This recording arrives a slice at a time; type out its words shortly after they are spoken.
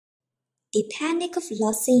The panic of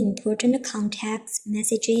losing important contacts,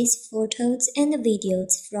 messages, photos, and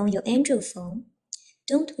videos from your Android phone?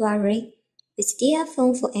 Don't worry. With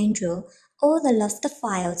deletion for Android, all the lost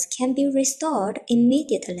files can be restored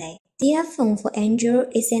immediately. Deletion for Android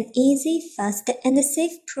is an easy, fast, and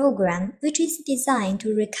safe program which is designed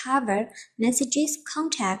to recover messages,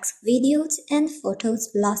 contacts, videos, and photos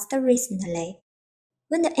lost recently.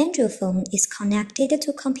 When the Android phone is connected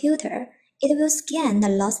to a computer, it will scan the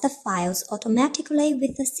lost files automatically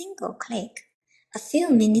with a single click. A few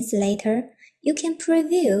minutes later, you can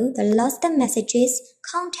preview the lost messages,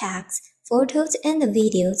 contacts, photos, and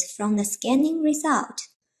videos from the scanning result.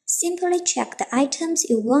 Simply check the items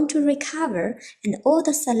you want to recover and all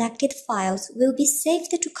the selected files will be saved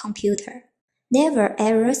to computer. Never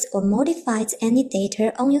erase or modify any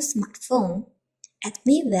data on your smartphone. At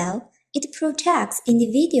Meanwhile, it protects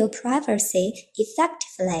individual privacy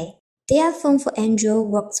effectively. Deletion for Android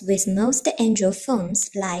works with most Android phones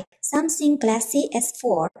like Samsung Galaxy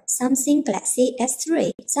S4, Samsung Galaxy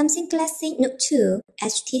S3, Samsung Galaxy Note 2,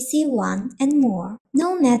 HTC One, and more.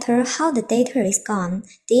 No matter how the data is gone,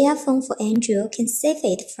 deletion for Android can save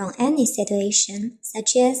it from any situation,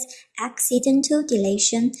 such as accidental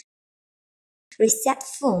deletion, reset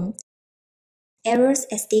phone, errors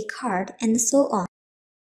SD card, and so on.